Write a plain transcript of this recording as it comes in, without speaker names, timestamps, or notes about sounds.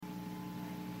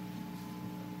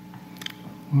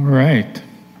All right.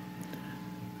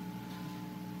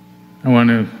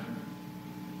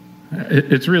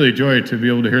 It's really a joy to be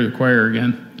able to hear the choir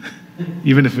again,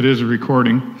 even if it is a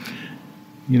recording,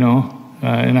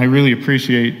 and I really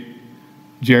appreciate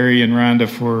Jerry and Rhonda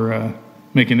for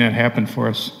making that happen for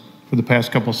us for the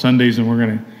past couple Sundays, and we're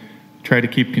going to try to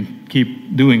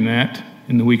keep doing that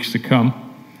in the weeks to come.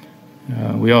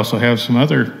 We also have some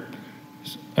other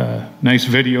nice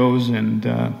videos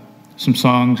and some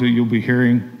songs that you'll be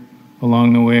hearing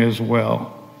along the way as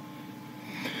well.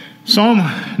 Psalm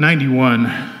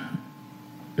 91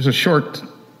 is a short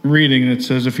reading that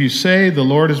says, "If you say, 'The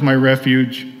Lord is my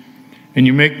refuge,' and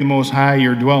you make the Most High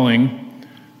your dwelling,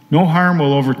 no harm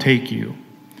will overtake you,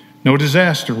 no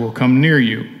disaster will come near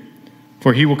you.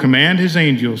 For he will command his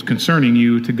angels concerning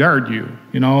you to guard you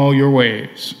in all your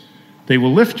ways. They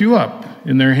will lift you up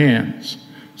in their hands,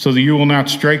 so that you will not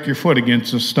strike your foot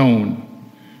against a stone.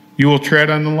 You will tread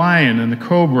on the lion and the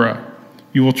cobra.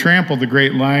 You will trample the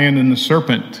great lion and the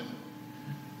serpent.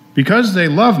 Because they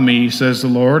love me, says the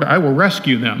Lord, I will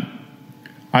rescue them.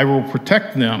 I will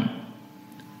protect them,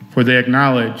 for they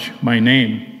acknowledge my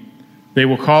name. They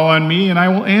will call on me, and I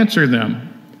will answer them.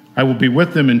 I will be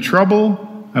with them in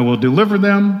trouble. I will deliver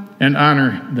them and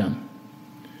honor them.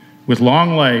 With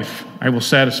long life, I will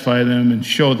satisfy them and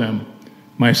show them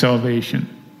my salvation."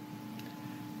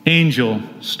 Angel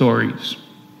stories.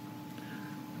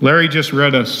 Larry just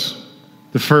read us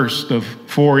the first of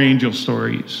 4 angel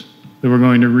stories that we're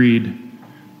going to read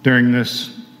during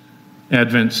this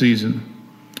Advent season.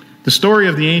 The story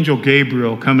of the angel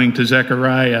Gabriel coming to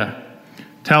Zechariah,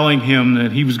 telling him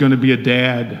that he was going to be a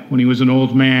dad when he was an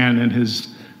old man and his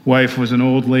wife was an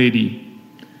old lady.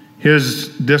 His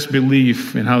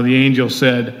disbelief in how the angel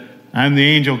said, "I'm the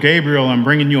angel Gabriel, I'm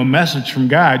bringing you a message from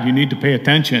God. You need to pay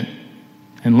attention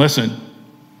and listen.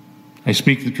 I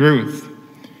speak the truth."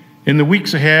 In the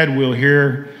weeks ahead, we'll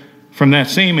hear from that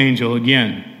same angel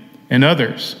again and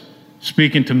others,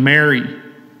 speaking to Mary,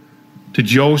 to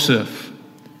Joseph,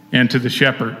 and to the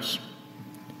shepherds.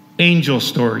 Angel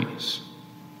stories.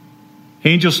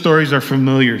 Angel stories are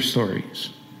familiar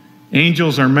stories.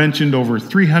 Angels are mentioned over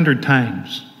 300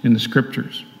 times in the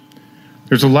scriptures.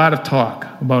 There's a lot of talk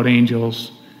about angels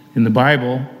in the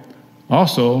Bible.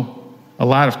 Also, a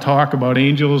lot of talk about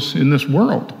angels in this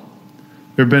world.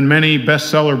 There have been many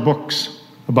bestseller books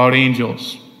about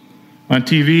angels. On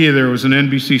TV, there was an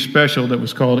NBC special that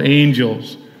was called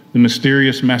Angels, the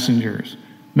Mysterious Messengers.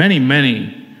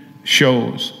 Many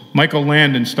shows. Michael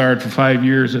Landon starred for 5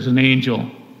 years as an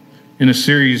angel in a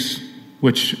series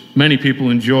which many people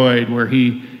enjoyed, where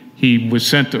he was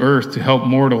sent to earth to help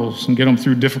mortals and get them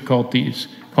through difficulties,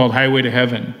 called Highway to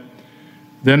Heaven.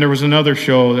 Then there was another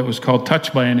show that was called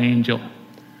Touched by an Angel.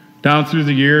 Down through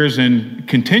the years and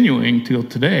continuing till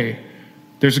today,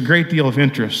 there's a great deal of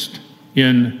interest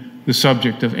in the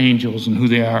subject of angels and who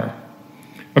they are.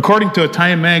 According to a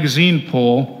Time magazine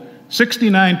poll,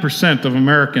 69% of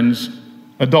Americans,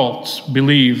 adults,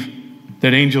 believe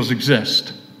that angels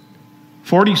exist.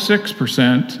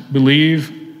 46%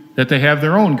 believe that they have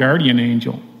their own guardian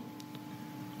angel.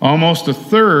 Almost a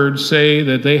third say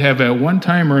that they have at one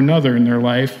time or another in their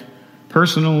life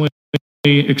personally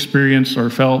experienced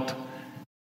or felt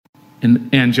an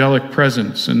angelic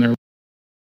presence in their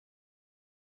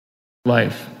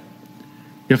life.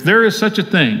 If there is such a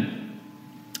thing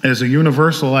as a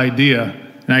universal idea,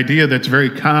 an idea that's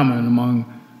very common among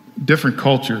different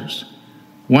cultures,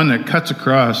 one that cuts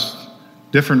across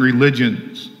different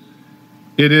religions,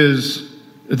 it is,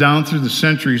 down through the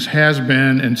centuries, has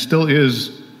been and still is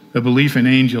a belief in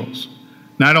angels.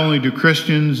 Not only do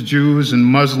Christians, Jews, and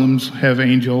Muslims have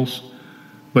angels,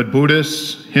 but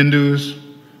Buddhists, Hindus,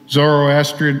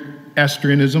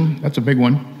 Zoroastrianism, that's a big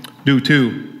one, do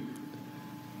too.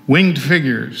 Winged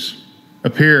figures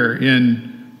appear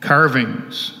in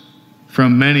carvings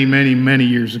from many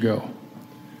years ago.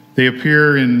 They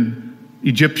appear in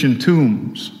Egyptian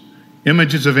tombs.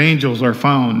 Images of angels are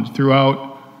found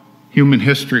throughout human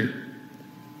history.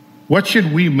 What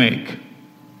should we make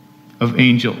of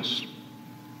angels?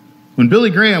 When Billy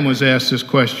Graham was asked this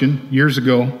question years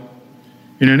ago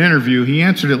in an interview, he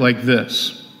answered it like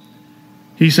this.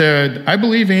 He said, "I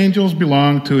believe angels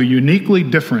belong to a uniquely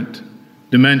different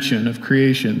dimension of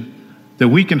creation that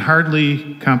we can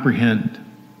hardly comprehend.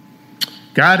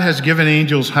 God has given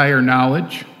angels higher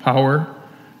knowledge, power,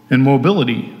 and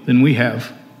mobility than we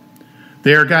have.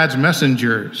 They are God's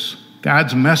messengers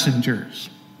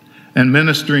and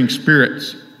ministering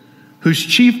spirits whose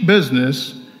chief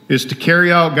business is to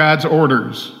carry out God's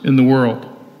orders in the world.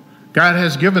 God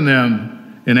has given them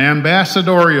an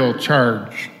ambassadorial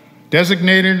charge,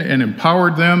 designated and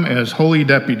empowered them as holy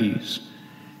deputies.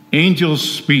 Angels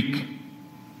speak.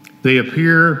 They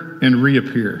appear and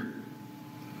reappear.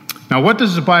 Now, what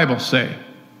does the Bible say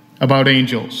about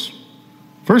angels?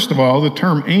 First of all, the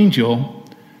term angel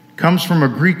comes from a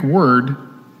Greek word,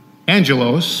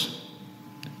 angelos.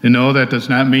 And no, that does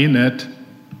not mean that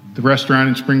the restaurant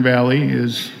in Spring Valley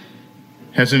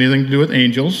has anything to do with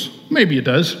angels. Maybe it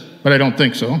does, but I don't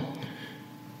think so.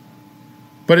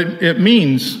 But it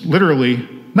means literally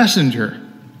messenger.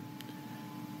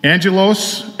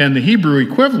 Angelos and the Hebrew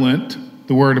equivalent,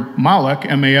 the word malak,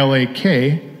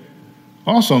 M-A-L-A-K,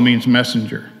 also means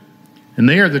messenger. And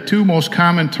they are the two most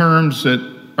common terms that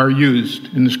are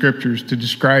used in the scriptures to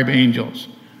describe angels.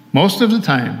 Most of the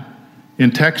time,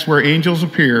 in texts where angels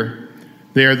appear,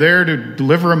 they are there to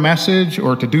deliver a message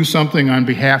or to do something on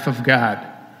behalf of God.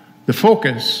 The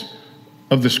focus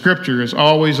of the scripture is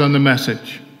always on the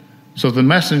message. So the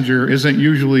messenger isn't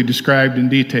usually described in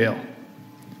detail.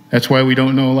 That's why we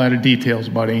don't know a lot of details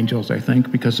about angels, I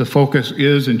think, because the focus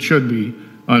is and should be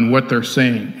on what they're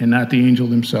saying and not the angel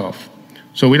himself.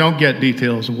 So we don't get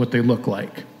details of what they look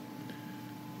like.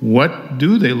 What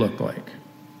do they look like?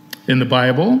 In the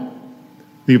Bible,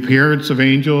 the appearance of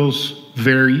angels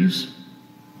varies.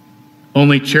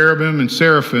 Only cherubim and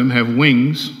seraphim have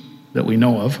wings that we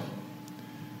know of.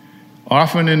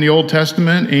 Often in the Old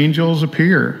Testament, angels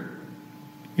appear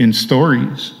in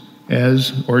stories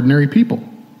as ordinary people.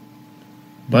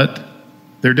 But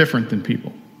they're different than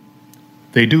people.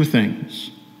 They do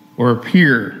things or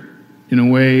appear in a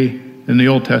way in the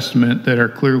Old Testament that are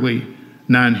clearly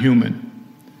non-human.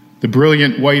 The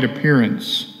brilliant white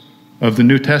appearance of the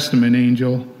New Testament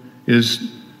angel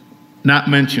is not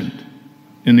mentioned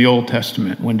in the Old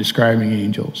Testament when describing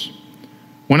angels.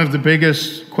 One of the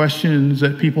biggest questions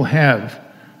that people have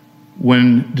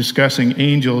when discussing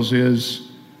angels is,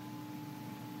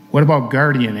 what about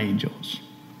guardian angels?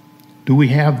 Do we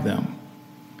have them?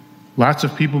 Lots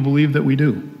of people believe that we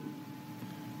do.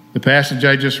 The passage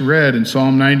I just read in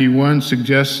Psalm 91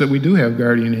 suggests that we do have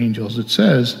guardian angels. It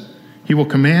says, he will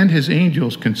command his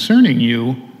angels concerning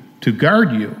you to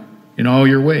guard you in all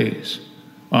your ways.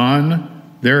 On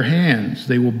their hands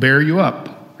they will bear you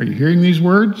up. Are you hearing these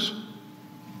words?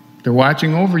 They're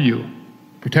watching over you,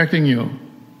 protecting you,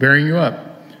 bearing you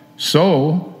up,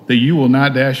 so that you will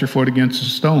not dash your foot against a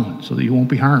stone, so that you won't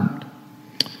be harmed.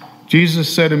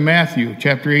 Jesus said in Matthew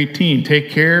chapter 18, take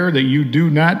care that you do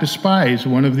not despise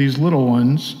one of these little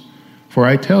ones, for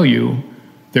I tell you,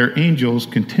 their angels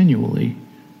continually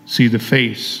see the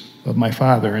face of my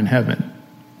Father in heaven,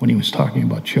 when he was talking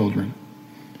about children.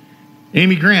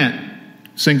 Amy Grant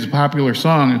sings a popular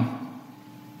song,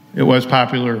 it was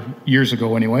popular years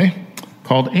ago anyway,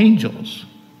 called Angels.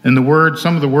 And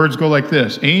some of the words go like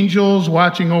this: angels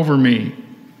watching over me,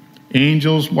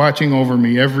 angels watching over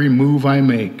me every move I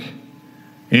make.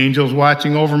 Angels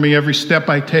watching over me every step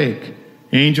I take.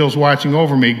 Angels watching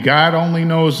over me. God only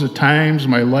knows the times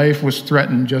my life was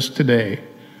threatened just today.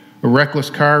 A reckless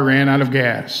car ran out of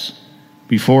gas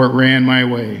before it ran my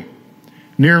way.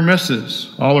 Near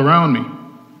misses all around me.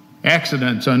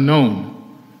 Accidents unknown.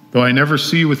 Though I never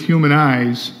see with human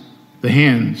eyes the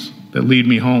hands that lead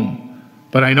me home.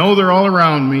 But I know they're all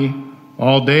around me,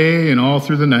 all day and all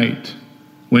through the night.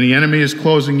 When the enemy is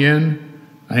closing in,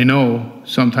 I know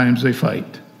sometimes they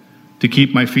fight. To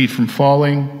keep my feet from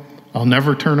falling, I'll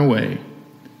never turn away.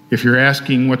 If you're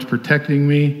asking what's protecting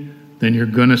me, then you're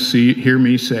going to hear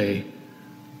me say,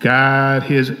 God,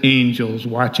 his angels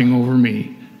watching over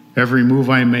me every move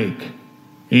I make.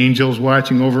 Angels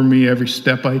watching over me every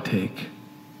step I take.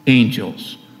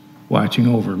 Angels watching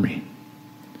over me.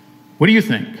 What do you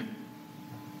think?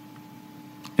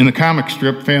 In the comic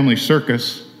strip Family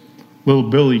Circus, little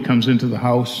Billy comes into the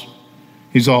house.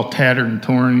 He's all tattered and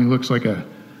torn. He looks like a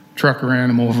trucker ran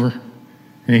him over.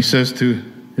 And he says to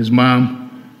his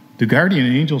mom, do guardian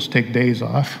angels take days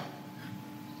off?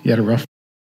 He had a rough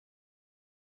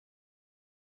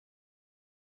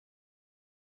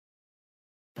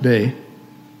day.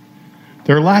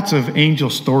 There are lots of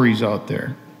angel stories out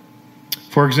there.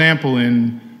 For example,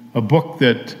 in a book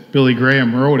that Billy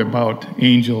Graham wrote about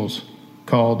angels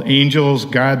called Angels,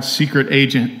 God's Secret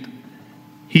Agent,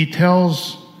 he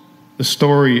tells the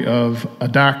story of a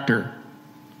doctor,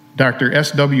 Dr.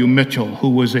 S.W. Mitchell, who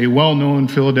was a well-known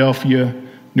Philadelphia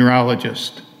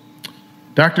neurologist.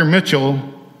 Dr. Mitchell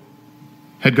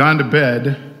had gone to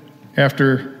bed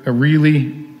after a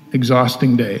really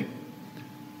exhausting day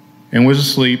and was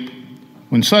asleep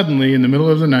when suddenly, in the middle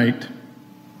of the night,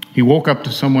 he woke up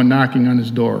to someone knocking on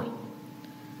his door.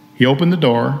 He opened the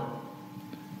door,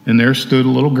 and there stood a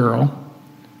little girl,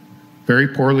 very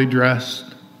poorly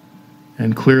dressed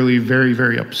and clearly very,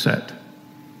 very upset.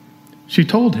 She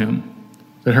told him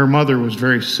that her mother was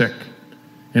very sick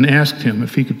and asked him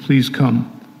if he could please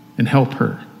come and help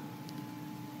her.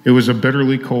 It was a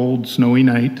bitterly cold, snowy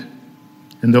night,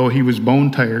 and though he was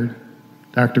bone tired,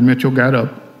 Dr. Mitchell got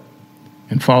up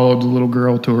and followed the little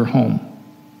girl to her home.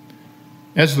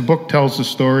 As the book tells the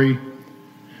story,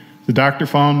 the doctor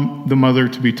found the mother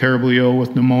to be terribly ill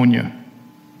with pneumonia.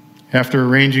 After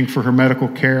arranging for her medical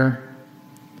care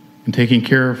and taking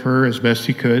care of her as best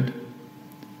he could,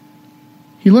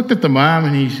 he looked at the mom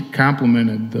and he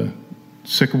complimented the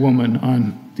sick woman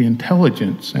on the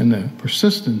intelligence and the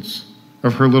persistence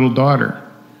of her little daughter.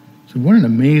 He said, "What an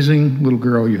amazing little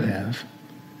girl you have."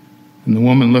 And the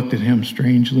woman looked at him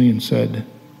strangely and said,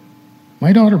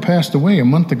 "My daughter passed away a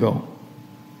month ago.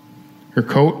 Her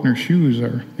coat and her shoes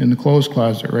are in the clothes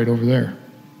closet right over there."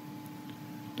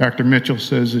 Dr. Mitchell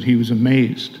says that he was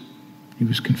amazed. He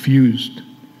was confused.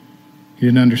 He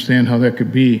didn't understand how that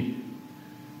could be.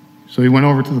 So he went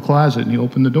over to the closet and he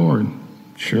opened the door, and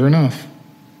sure enough,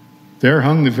 there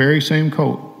hung the very same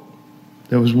coat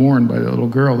that was worn by the little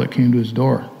girl that came to his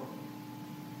door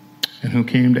and who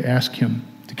came to ask him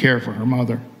to care for her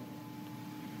mother.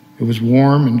 It was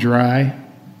warm and dry.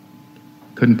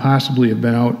 Couldn't possibly have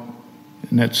been out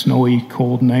in that snowy,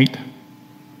 cold night.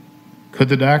 Could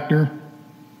the doctor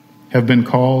have been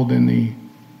called in the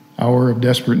hour of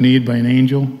desperate need by an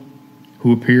angel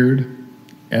who appeared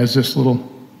as this little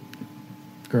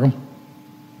girl?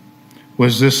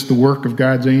 Was this the work of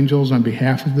God's angels on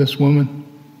behalf of this woman?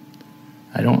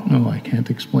 I don't know. I can't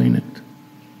explain it.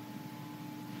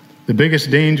 The biggest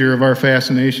danger of our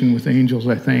fascination with angels,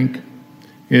 I think,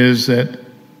 is that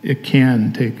it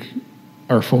can take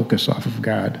our focus off of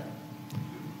God,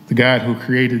 the God who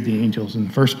created the angels in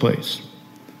the first place,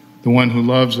 the one who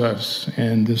loves us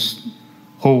and this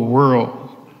whole world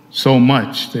so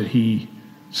much that he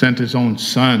sent his own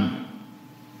son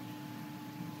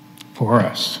for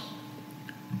us.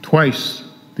 Twice,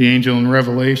 the angel in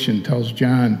Revelation tells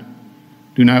John,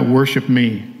 "Do not worship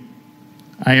me.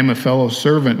 I am a fellow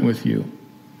servant with you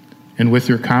and with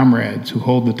your comrades who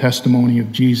hold the testimony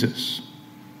of Jesus.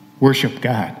 Worship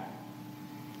God."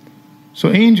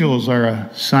 So angels are a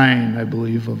sign, I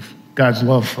believe, of God's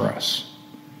love for us,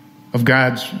 of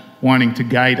God's wanting to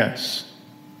guide us,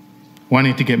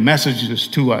 wanting to get messages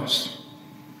to us.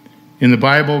 In the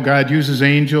Bible, God uses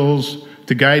angels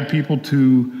to guide people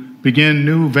to begin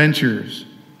new ventures,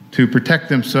 to protect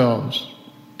themselves,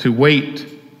 to wait,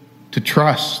 to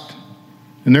trust.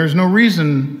 And there's no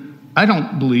reason, I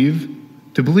don't believe,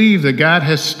 to believe that God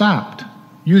has stopped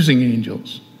using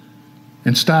angels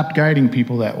and stopped guiding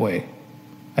people that way.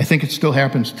 I think it still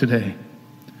happens today.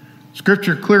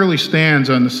 Scripture clearly stands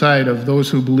on the side of those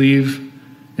who believe,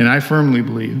 and I firmly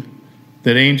believe,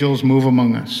 that angels move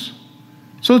among us.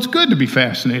 So it's good to be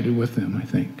fascinated with them, I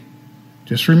think.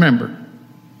 Just remember,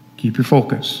 keep your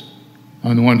focus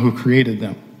on the one who created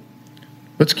them.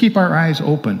 Let's keep our eyes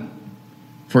open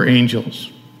for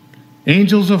angels.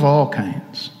 Angels of all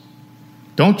kinds.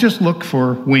 Don't just look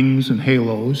for wings and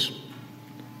halos.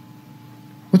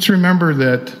 Let's remember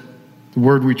that the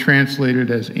word we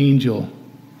translated as angel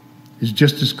is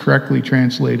just as correctly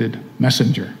translated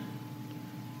messenger.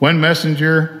 One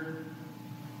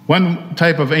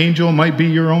type of angel might be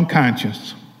your own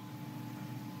conscience.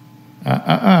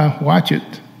 Watch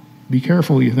it. Be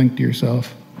careful, you think to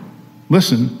yourself.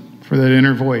 Listen for that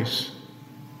inner voice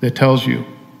that tells you,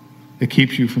 that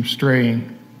keeps you from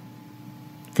straying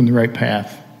from the right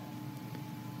path.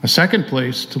 A second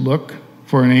place to look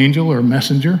for an angel or a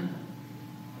messenger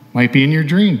might be in your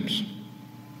dreams.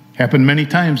 Happened many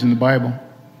times in the Bible.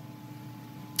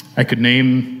 I could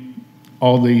name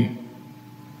all the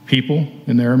people,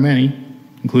 and there are many,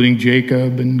 including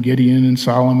Jacob and Gideon and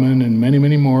Solomon and many,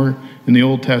 many more in the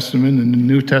Old Testament and the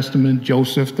New Testament,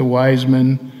 Joseph, the wise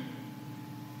men,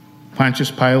 Pontius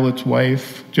Pilate's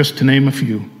wife, just to name a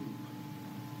few.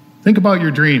 Think about your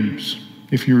dreams,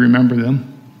 if you remember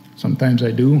them. Sometimes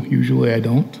I do, usually I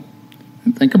don't.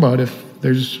 And think about if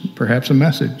there's perhaps a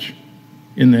message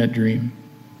in that dream.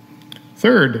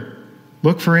 Third,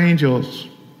 look for angels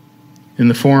in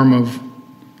the form of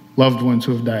loved ones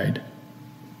who have died.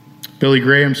 Billy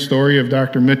Graham's story of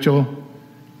Dr. Mitchell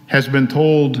has been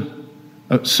told,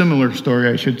 a similar story,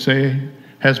 I should say,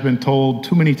 has been told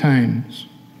too many times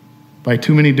by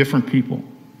too many different people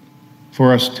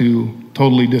for us to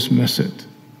totally dismiss it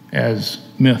as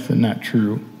myth and not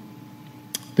true.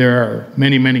 There are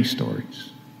many, many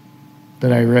stories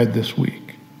that I read this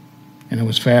week, and I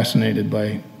was fascinated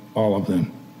by all of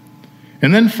them.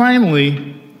 And then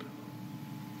finally,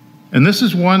 and this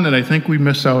is one that I think we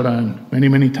miss out on many,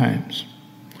 many times,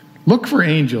 look for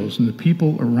angels in the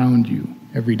people around you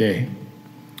every day.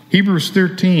 Hebrews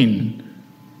 13,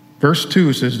 verse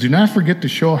 2 says, "Do not forget to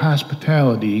show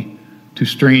hospitality to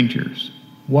strangers."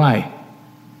 Why?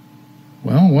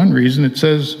 Well, one reason it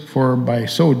says, "For by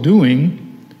so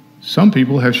doing, some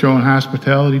people have shown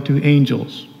hospitality to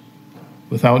angels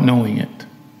without knowing it."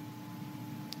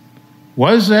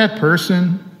 Was that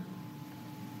person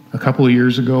a couple of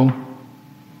years ago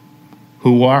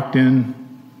who walked in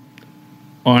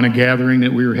on a gathering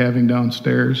that we were having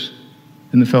downstairs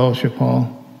in the fellowship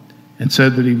hall and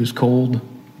said that he was cold?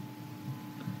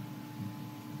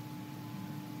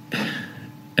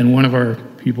 And one of our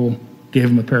people gave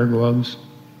him a pair of gloves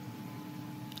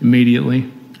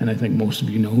immediately, and I think most of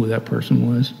you know who that person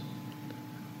was.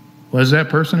 Was that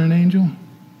person an angel?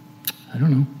 I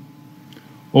don't know.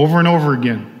 Over and over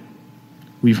again,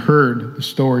 we've heard the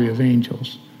story of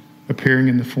angels appearing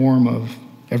in the form of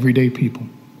everyday people.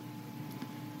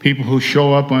 People who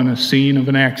show up on a scene of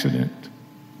an accident,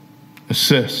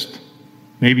 assist,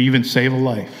 maybe even save a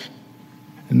life,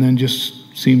 and then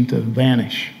just seem to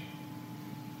vanish.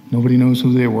 Nobody knows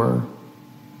who they were.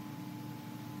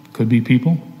 Could be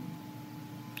people.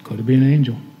 Could have been an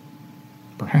angel.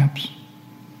 Perhaps.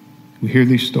 We hear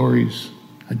these stories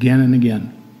again and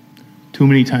again, too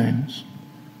many times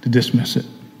to dismiss it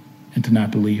and to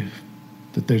not believe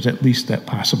that there's at least that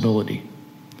possibility.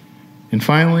 And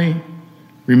finally,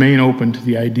 remain open to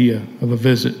the idea of a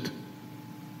visit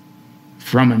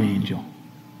from an angel.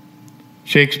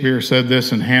 Shakespeare said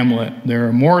this in Hamlet: "There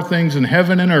are more things in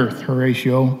heaven and earth,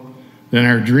 Horatio, than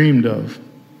are dreamed of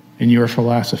in your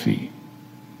philosophy."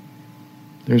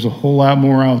 There's a whole lot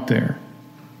more out there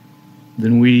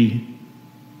than we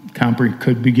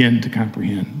could begin to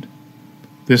comprehend.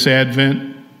 This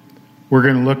Advent, we're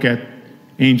going to look at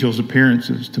angels'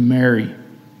 appearances to Mary,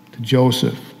 to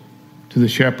Joseph, to the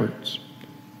shepherds.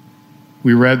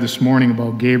 We read this morning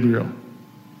about Gabriel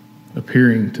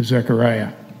appearing to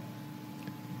Zechariah.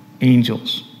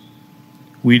 Angels.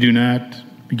 We do not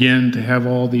begin to have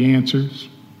all the answers.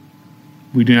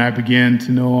 We do not begin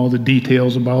to know all the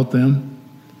details about them.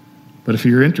 But if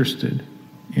you're interested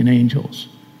in angels,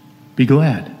 be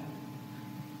glad.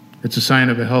 It's a sign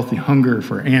of a healthy hunger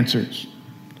for answers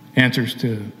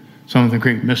to some of the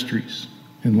great mysteries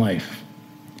in life.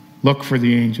 Look for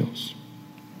the angels.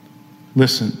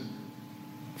 Listen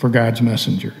for God's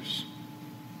messengers.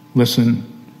 Listen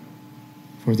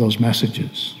for those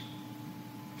messages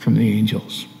from the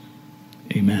angels.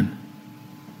 Amen.